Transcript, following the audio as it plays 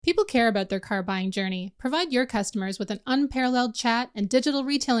People care about their car buying journey. Provide your customers with an unparalleled chat and digital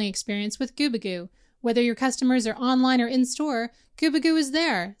retailing experience with Goobagoo. Whether your customers are online or in-store, Goobagoo is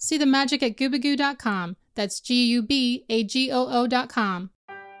there. See the magic at Goobagoo.com. That's Gubagoo.com.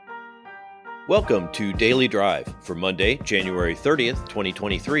 Welcome to Daily Drive for Monday, January 30th,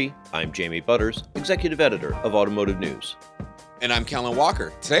 2023. I'm Jamie Butters, Executive Editor of Automotive News. And I'm Kellen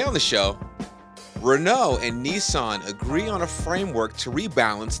Walker. Today on the show, Renault and Nissan agree on a framework to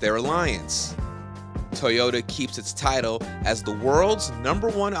rebalance their alliance. Toyota keeps its title as the world's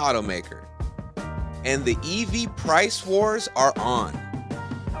 #1 automaker. And the EV price wars are on.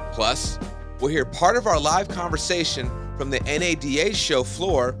 Plus, we'll hear part of our live conversation from the NADA show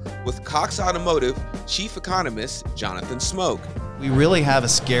floor with Cox Automotive Chief Economist Jonathan Smoke. We really have a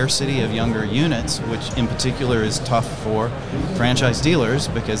scarcity of younger units, which in particular is tough for franchise dealers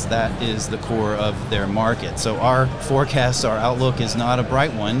because that is the core of their market. So our forecast, our outlook is not a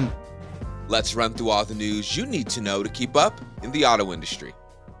bright one. Let's run through all the news you need to know to keep up in the auto industry.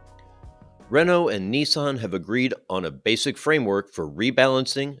 Renault and Nissan have agreed on a basic framework for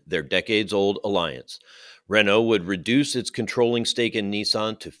rebalancing their decades-old alliance. Renault would reduce its controlling stake in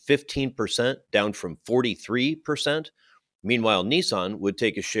Nissan to 15%, down from 43%. Meanwhile, Nissan would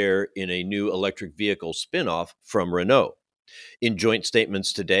take a share in a new electric vehicle spin-off from Renault. In joint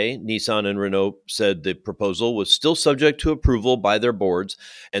statements today, Nissan and Renault said the proposal was still subject to approval by their boards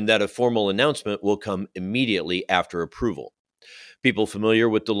and that a formal announcement will come immediately after approval. People familiar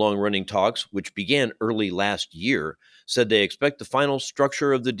with the long-running talks, which began early last year, said they expect the final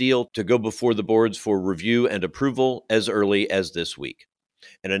structure of the deal to go before the boards for review and approval as early as this week.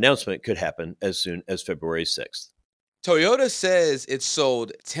 An announcement could happen as soon as February 6th. Toyota says it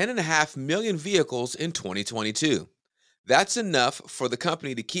sold 10.5 million vehicles in 2022. That's enough for the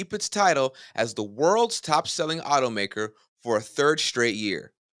company to keep its title as the world's top-selling automaker for a third straight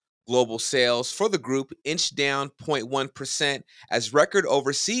year. Global sales for the group inched down 0.1% as record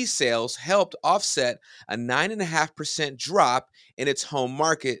overseas sales helped offset a 9.5% drop in its home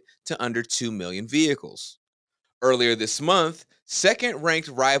market to under 2 million vehicles. Earlier this month, second-ranked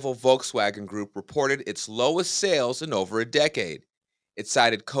rival Volkswagen Group reported its lowest sales in over a decade. It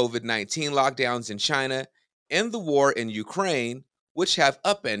cited COVID-19 lockdowns in China and the war in Ukraine, which have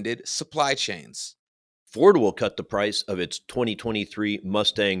upended supply chains. Ford will cut the price of its 2023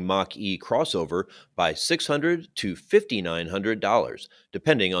 Mustang Mach-E crossover by $600 to $5,900,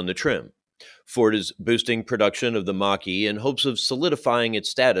 depending on the trim. Ford is boosting production of the Mach-E in hopes of solidifying its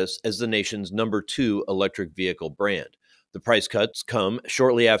status as the nation's #2 electric vehicle brand. The price cuts come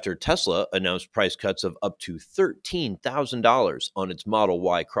shortly after Tesla announced price cuts of up to $13,000 on its Model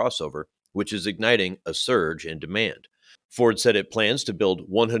Y crossover, which is igniting a surge in demand. Ford said it plans to build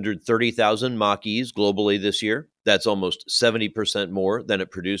 130,000 Mach-E's globally this year. That's almost 70% more than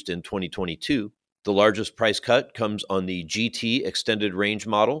it produced in 2022. The largest price cut comes on the GT extended range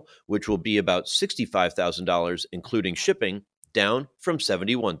model, which will be about $65,000 including shipping, down from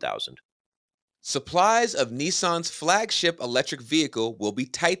 $71,000. Supplies of Nissan's flagship electric vehicle will be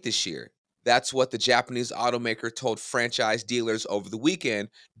tight this year. That's what the Japanese automaker told franchise dealers over the weekend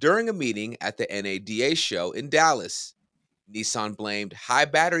during a meeting at the NADA show in Dallas. Nissan blamed high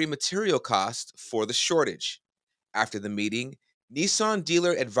battery material costs for the shortage. After the meeting, Nissan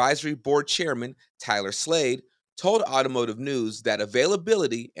Dealer Advisory Board Chairman Tyler Slade told Automotive News that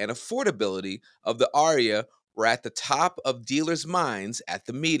availability and affordability of the Ariya were at the top of dealers' minds at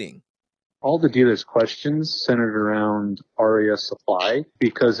the meeting. All the dealers' questions centered around Ariya supply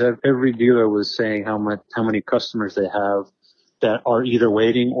because every dealer was saying how many customers they have that are either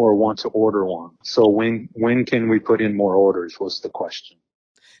waiting or want to order one. So when can we put in more orders was the question.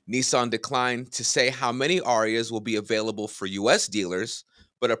 Nissan declined to say how many Ariyas will be available for U.S. dealers,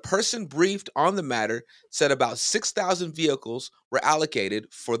 but a person briefed on the matter said about 6,000 vehicles were allocated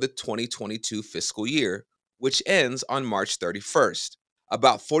for the 2022 fiscal year, which ends on March 31st.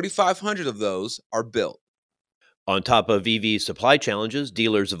 About 4,500 of those are built. On top of EV supply challenges,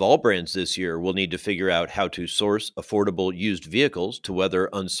 dealers of all brands this year will need to figure out how to source affordable used vehicles to weather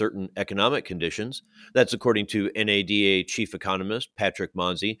uncertain economic conditions. That's according to NADA Chief Economist Patrick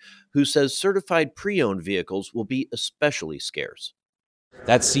Monzi, who says certified pre-owned vehicles will be especially scarce.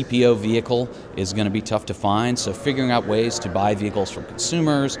 That CPO vehicle is going to be tough to find, so figuring out ways to buy vehicles from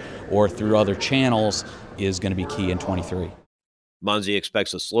consumers or through other channels is going to be key in 23. Monzi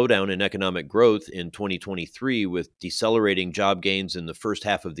expects a slowdown in economic growth in 2023 with decelerating job gains in the first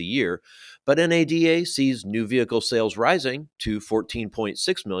half of the year, but NADA sees new vehicle sales rising to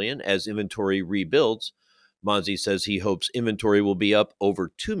 14.6 million as inventory rebuilds. Monzi says he hopes inventory will be up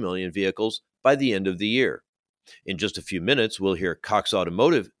over 2 million vehicles by the end of the year. In just a few minutes, we'll hear Cox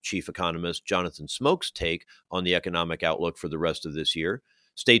Automotive Chief Economist Jonathan Smoke's take on the economic outlook for the rest of this year.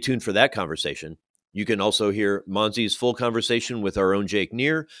 Stay tuned for that conversation. You can also hear Monzi's full conversation with our own Jake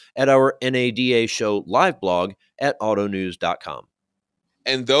Neer at our NADA Show live blog at autonews.com.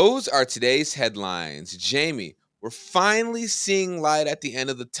 And those are today's headlines. Jamie, we're finally seeing light at the end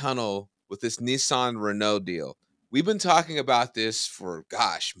of the tunnel with this Nissan-Renault deal. We've been talking about this for,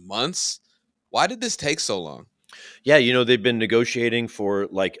 months. Why did this take so long? Yeah, they've been negotiating for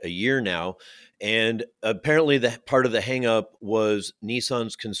like a year now. And apparently the part of the hangup was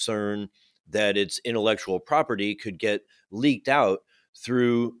Nissan's concern that its intellectual property could get leaked out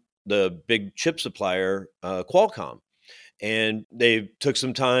through the big chip supplier, Qualcomm. And they took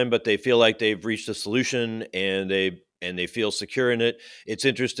some time, but they feel like they've reached a solution and they feel secure in it. It's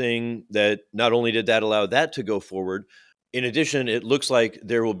interesting that not only did that allow that to go forward, in addition, it looks like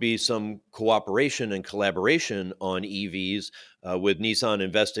there will be some cooperation and collaboration on EVs, with Nissan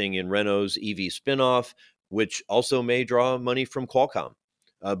investing in Renault's EV spinoff, which also may draw money from Qualcomm.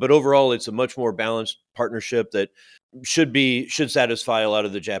 But overall, it's a much more balanced partnership that should satisfy a lot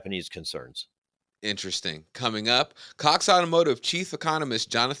of the Japanese concerns. Interesting. Coming up, Cox Automotive Chief Economist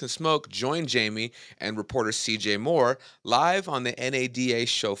Jonathan Smoke joined Jamie and reporter CJ Moore live on the NADA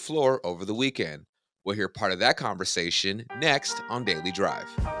show floor over the weekend. We'll hear part of that conversation next on Daily Drive.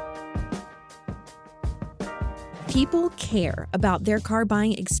 People care about their car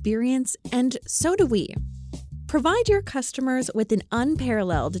buying experience, and so do we. Provide your customers with an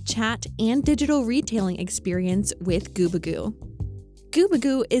unparalleled chat and digital retailing experience with Gubagoo.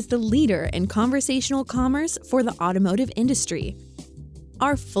 Gubagoo is the leader in conversational commerce for the automotive industry.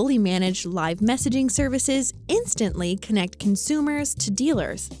 Our fully managed live messaging services instantly connect consumers to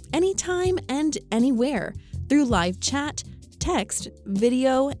dealers anytime and anywhere through live chat, text,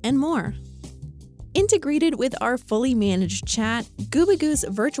 video, and more. Integrated with our fully managed chat, Gubagoo's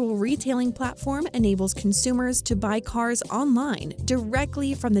virtual retailing platform enables consumers to buy cars online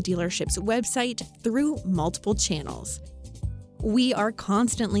directly from the dealership's website through multiple channels. We are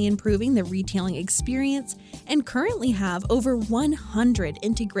constantly improving the retailing experience and currently have over 100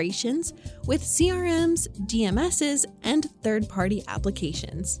 integrations with CRMs, DMSs, and third-party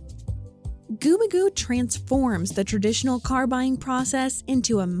applications. Gubagoo transforms the traditional car buying process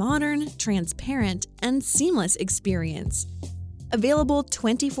into a modern, transparent, and seamless experience. Available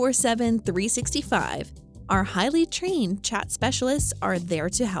 24/7, 365, our highly trained chat specialists are there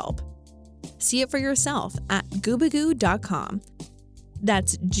to help. See it for yourself at Gubagoo.com.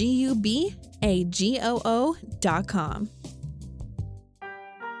 That's GUBAGOO.com.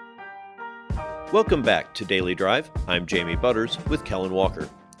 Welcome back to Daily Drive. I'm Jamie Butters with Kellen Walker.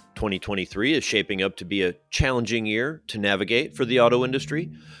 2023 is shaping up to be a challenging year to navigate for the auto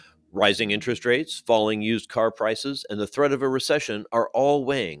industry. Rising interest rates, falling used car prices, and the threat of a recession are all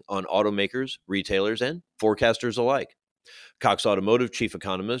weighing on automakers, retailers, and forecasters alike. Cox Automotive Chief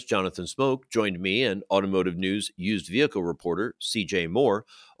Economist Jonathan Smoke joined me and Automotive News used vehicle reporter CJ Moore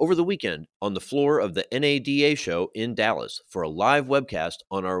over the weekend on the floor of the NADA show in Dallas for a live webcast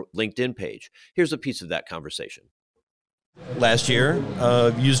on our LinkedIn page. Here's a piece of that conversation. Last year,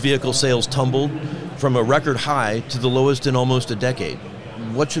 used vehicle sales tumbled from a record high to the lowest in almost a decade.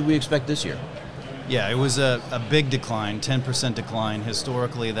 What should we expect this year? Yeah, it was a big decline, 10% decline.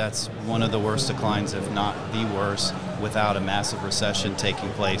 Historically, that's one of the worst declines, if not the worst, without a massive recession taking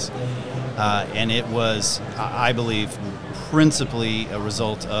place. And it was, I believe, principally a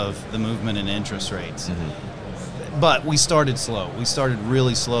result of the movement in interest rates. Mm-hmm. But we started slow. We started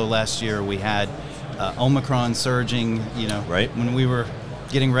really slow last year. We had Omicron surging, right when we were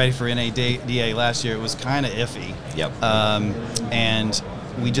getting ready for NADA last year. It was kind of iffy. Yep. And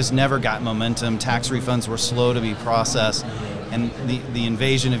we just never got momentum. Tax refunds were slow to be processed, and the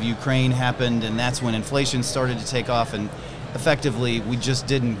invasion of Ukraine happened, and that's when inflation started to take off, and effectively we just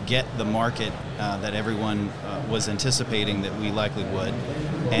didn't get the market that everyone was anticipating that we likely would.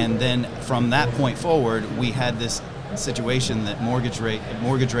 And then from that point forward, we had this situation that mortgage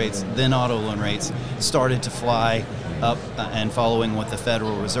rates, then auto loan rates, started to fly up and following what the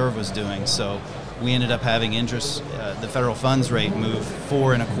Federal Reserve was doing. So we ended up having the federal funds rate move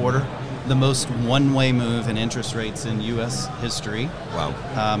 4 1/4, the most one-way move in interest rates in U.S. history. Wow.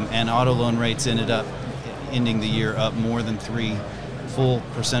 And auto loan rates ended up ending the year up more than 3 full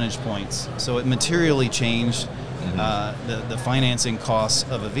percentage points. So it materially changed the financing costs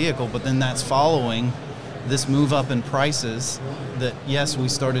of a vehicle, but then that's following this move up in prices that, yes, we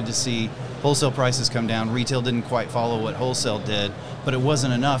started to see wholesale prices come down. Retail didn't quite follow what wholesale did, but it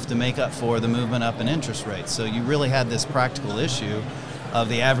wasn't enough to make up for the movement up in interest rates. So you really had this practical issue of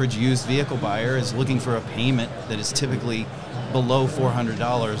the average used vehicle buyer is looking for a payment that is typically below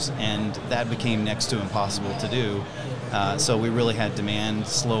 $400, and that became next to impossible to do. So we really had demand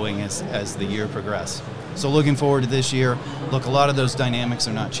slowing as the year progressed. So looking forward to this year, look, a lot of those dynamics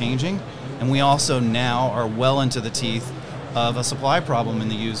are not changing, and we also now are well into the teeth of a supply problem in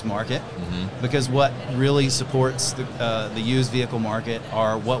the used market, because what really supports the used vehicle market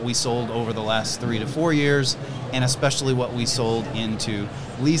are what we sold over the last 3 to 4 years, and especially what we sold into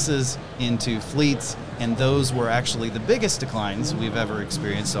leases, into fleets, and those were actually the biggest declines we've ever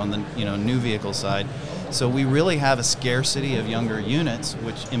experienced on the new vehicle side. So we really have a scarcity of younger units,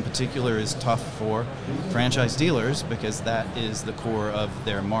 which in particular is tough for franchise dealers because that is the core of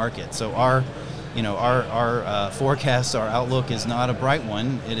their market. So our forecast, our outlook is not a bright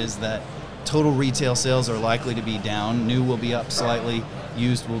one. It is that total retail sales are likely to be down. New will be up slightly.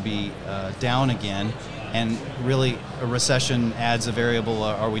 Used will be down again. And really, a recession adds a variable.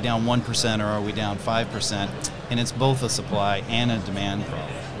 Are we down 1% or are we down 5%? And it's both a supply and a demand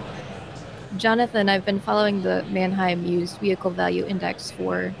problem. Jonathan, I've been following the Manheim Used Vehicle Value Index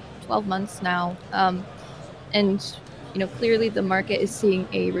for 12 months now. And clearly the market is seeing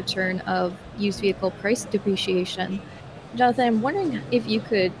a return of used vehicle price depreciation. Jonathan, I'm wondering if you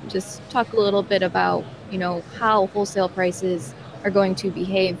could just talk a little bit about, how wholesale prices are going to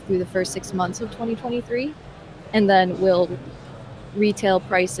behave through the first 6 months of 2023, and then will retail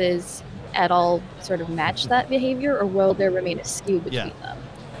prices at all sort of match that behavior, or will there remain a skew between them?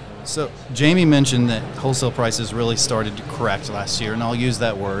 So Jamie mentioned that wholesale prices really started to correct last year, and I'll use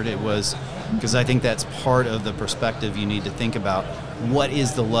that word. It was because I think that's part of the perspective you need to think about. What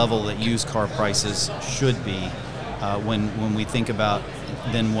is the level that used car prices should be when we think about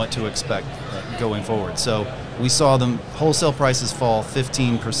then what to expect going forward? So we saw them wholesale prices fall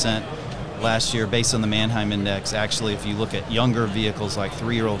 15% last year based on the Manheim Index. Actually, if you look at younger vehicles like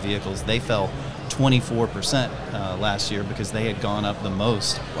 3-year-old vehicles, they fell 24% last year because they had gone up the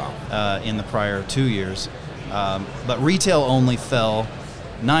most in the prior 2 years. But retail only fell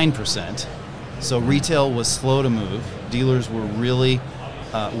 9%. So retail was slow to move. Dealers were really,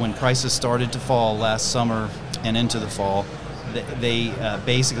 when prices started to fall last summer and into the fall, they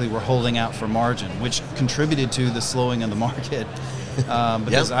basically were holding out for margin, which contributed to the slowing of the market.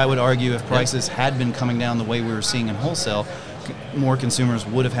 Because I would argue if prices had been coming down the way we were seeing in wholesale, more consumers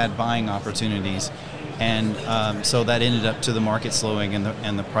would have had buying opportunities, and so that ended up to the market slowing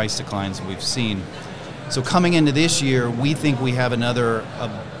and the price declines we've seen. So coming into this year, we think we have another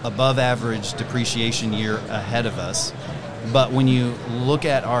above average depreciation year ahead of us. But when you look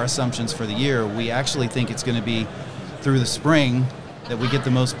at our assumptions for the year, we actually think it's going to be through the spring that we get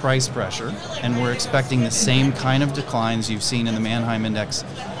the most price pressure, and we're expecting the same kind of declines you've seen in the Manheim Index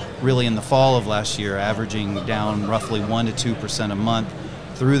really in the fall of last year, averaging down roughly 1% to 2% a month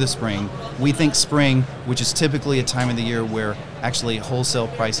through the spring. We think spring, which is typically a time of the year where actually wholesale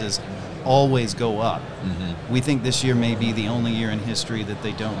prices always go up, we think this year may be the only year in history that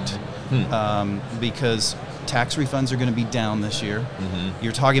they don't, because tax refunds are going to be down this year.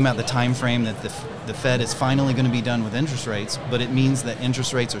 You're talking about the time frame that the Fed is finally going to be done with interest rates, but it means that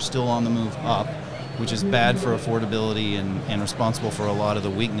interest rates are still on the move up, which is bad for affordability and responsible for a lot of the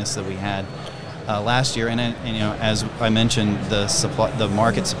weakness that we had last year. And as I mentioned, the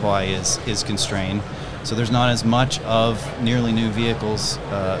market supply is constrained, so there's not as much of nearly new vehicles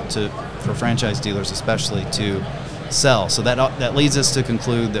for franchise dealers, especially to sell. So that leads us to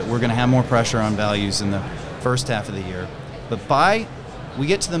conclude that we're going to have more pressure on values in the first half of the year. But we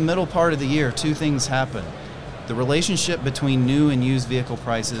get to the middle part of the year, two things happen. The relationship between new and used vehicle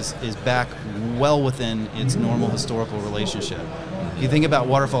prices is back well within its normal historical relationship. If you think about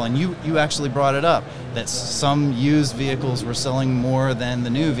waterfall, and you actually brought it up, that some used vehicles were selling more than the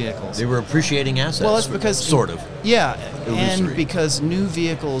new vehicals. They were appreciating assets. Well, it's because... Sort of. Yeah, and because new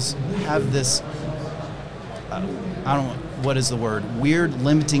vehicles have this, I don't know, what is the word? Weird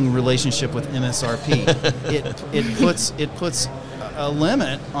limiting relationship with MSRP. It puts a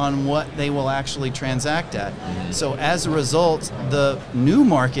limit on what they will actually transact at. So as a result, the new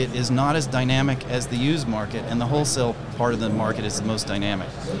market is not as dynamic as the used market, and the wholesale part of the market is the most dynamic.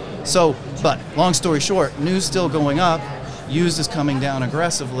 So, but long story short, new's still going up, used is coming down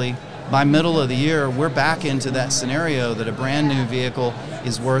aggressively. By middle of the year, we're back into that scenario that a brand new vehicle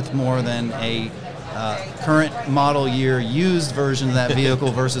is worth more than a current model year used version of that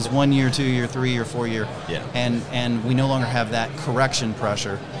vehicle versus 1 year, 2 year, 3 year, 4 year. And we no longer have that correction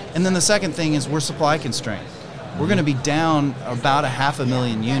pressure. And then the second thing is we're supply constrained. We're going to be down about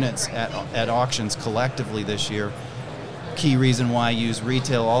 500,000 units at auctions collectively this year. Key reason why used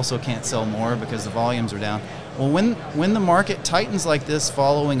retail also can't sell more because the volumes are down. Well, when the market tightens like this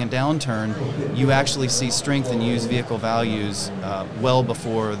following a downturn, you actually see strength in used vehicle values well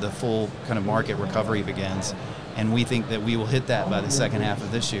before the full kind of market recovery begins. And we think that we will hit that by the second half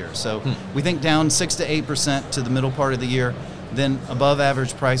of this year. So we think down 6 to 8% to the middle part of the year, then above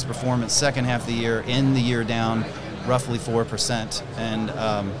average price performance second half of the year, end the year down roughly 4%. And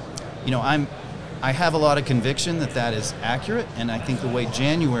I have a lot of conviction that is accurate, and I think the way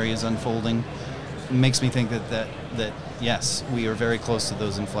January is unfolding makes me think that yes, we are very close to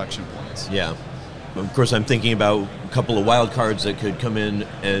those inflection points. Yeah. Of course, I'm thinking about a couple of wild cards that could come in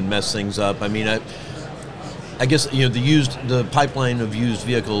and mess things up. I mean, I guess the pipeline of used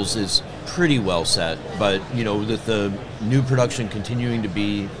vehicles is pretty well set, but with the new production continuing to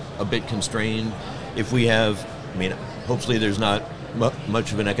be a bit constrained, if we have, hopefully there's not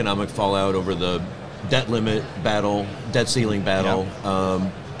much of an economic fallout over the debt ceiling battle,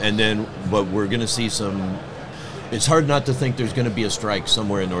 and then but we're going to see it's hard not to think there's going to be a strike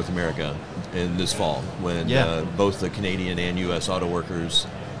somewhere in North America in this fall when both the Canadian and U.S. auto workers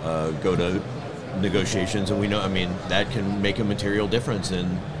go to negotiations, and we know, that can make a material difference in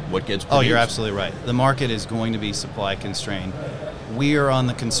what gets produced. Oh, you're absolutely right. The market is going to be supply constrained. We are on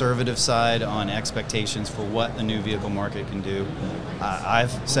the conservative side on expectations for what the new vehicle market can do.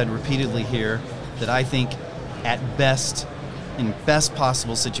 I've said repeatedly here that I think at best, in best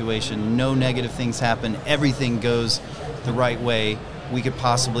possible situation, no negative things happen, everything goes the right way, we could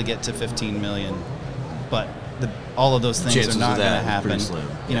possibly get to 15 million. But all of those things Chances are not going to happen. Slim.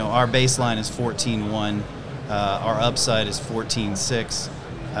 Our baseline is 14.1, our upside is 14.6,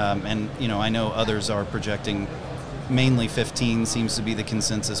 and I know others are projecting mainly 15 seems to be the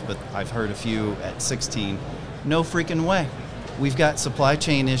consensus, but I've heard a few at 16. No freaking way. We've got supply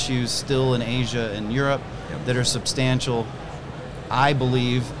chain issues still in Asia and Europe that are substantial. I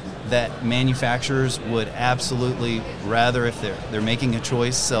believe that manufacturers would absolutely rather, if they're making a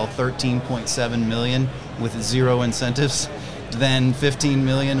choice, sell 13.7 million with zero incentives than 15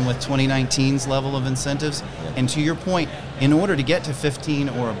 million with 2019's level of incentives. And to your point, in order to get to 15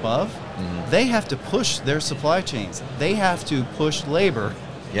 or above, they have to push their supply chains. They have to push labor.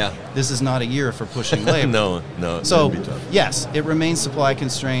 Yeah. This is not a year for pushing labor. No. So, yes, it remains supply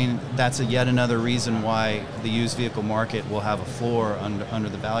constrained. That's yet another reason why the used vehicle market will have a floor under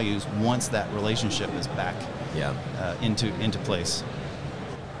the values once that relationship is back into place.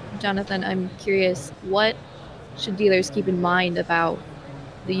 Jonathan, I'm curious, what should dealers keep in mind about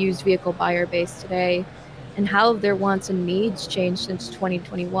the used vehicle buyer base today, and how have their wants and needs changed since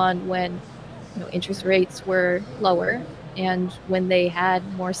 2021 when interest rates were lower and when they had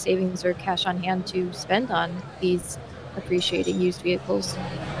more savings or cash on hand to spend on these appreciating used vehicles?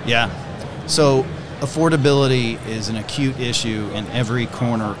 Yeah. So affordability is an acute issue in every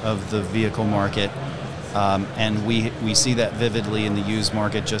corner of the vehicle market, and we see that vividly in the used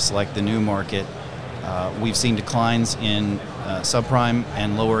market just like the new market. We've seen declines in subprime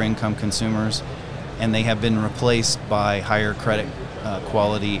and lower income consumers, and they have been replaced by higher credit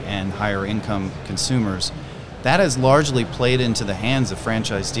quality and higher income consumers. That has largely played into the hands of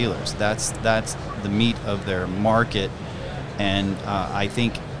franchise dealers. That's the meat of their market, and I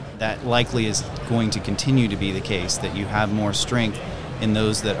think that likely is going to continue to be the case, that you have more strength in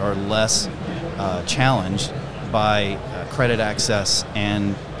those that are less challenged by credit access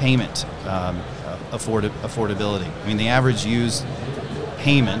and payment affordability. The average used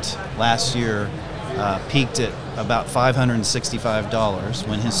payment last year peaked at about $565,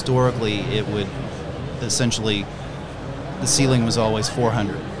 when historically it would essentially, the ceiling was always $400.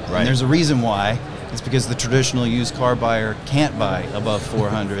 Right. And there's a reason why. It's because the traditional used car buyer can't buy above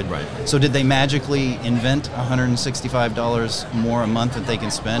 $400. Right. So did they magically invent $165 more a month that they can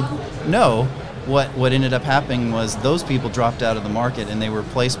spend? No. What ended up happening was those people dropped out of the market, and they were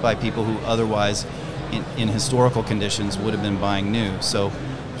replaced by people who otherwise, in historical conditions, would have been buying new. So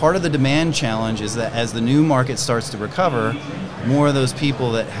part of the demand challenge is that as the new market starts to recover, more of those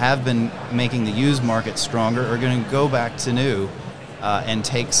people that have been making the used market stronger are going to go back to new and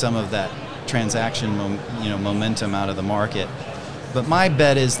take some of that transaction momentum out of the market. But my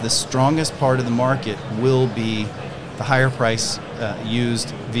bet is the strongest part of the market will be the higher price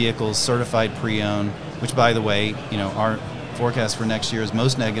used vehicles, certified pre-owned, which, by the way, our forecast for next year is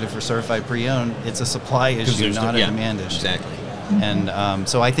most negative for certified pre-owned. It's a supply issue, not a demand issue. Exactly. And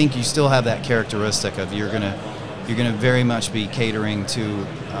so I think you still have that characteristic of you're going to very much be catering to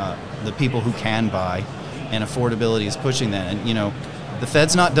the people who can buy, and affordability is pushing that. And the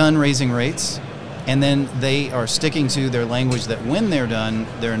Fed's not done raising rates, and then they are sticking to their language that when they're done,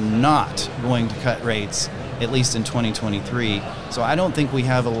 they're not going to cut rates at least in 2023. So I don't think we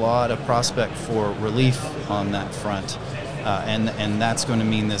have a lot of prospect for relief on that front. And that's going to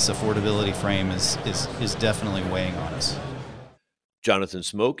mean this affordability frame is definitely weighing on us. Jonathan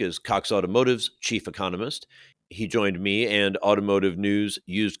Smoke is Cox Automotive's chief economist. He joined me and Automotive News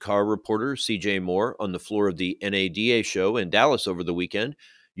used car reporter CJ Moore on the floor of the NADA show in Dallas over the weekend.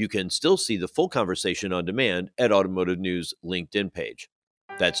 You can still see the full conversation on demand at Automotive News' LinkedIn page.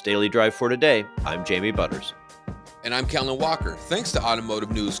 That's Daily Drive for today. I'm Jamie Butters. And I'm Kellen Walker. Thanks to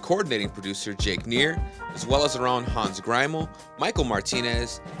Automotive News coordinating producer Jake Neer, as well as our own Hans Greimel, Michael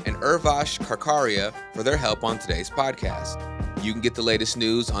Martinez, and Urvash Karkaria for their help on today's podcast. You can get the latest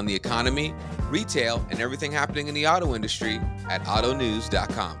news on the economy, retail, and everything happening in the auto industry at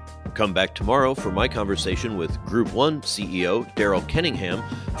autonews.com. Come back tomorrow for my conversation with Group 1 CEO Daryl Kenningham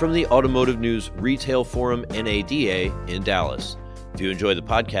from the Automotive News Retail Forum NADA in Dallas. If you enjoy the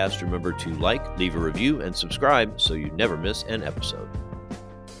podcast, remember to like, leave a review, and subscribe so you never miss an episode.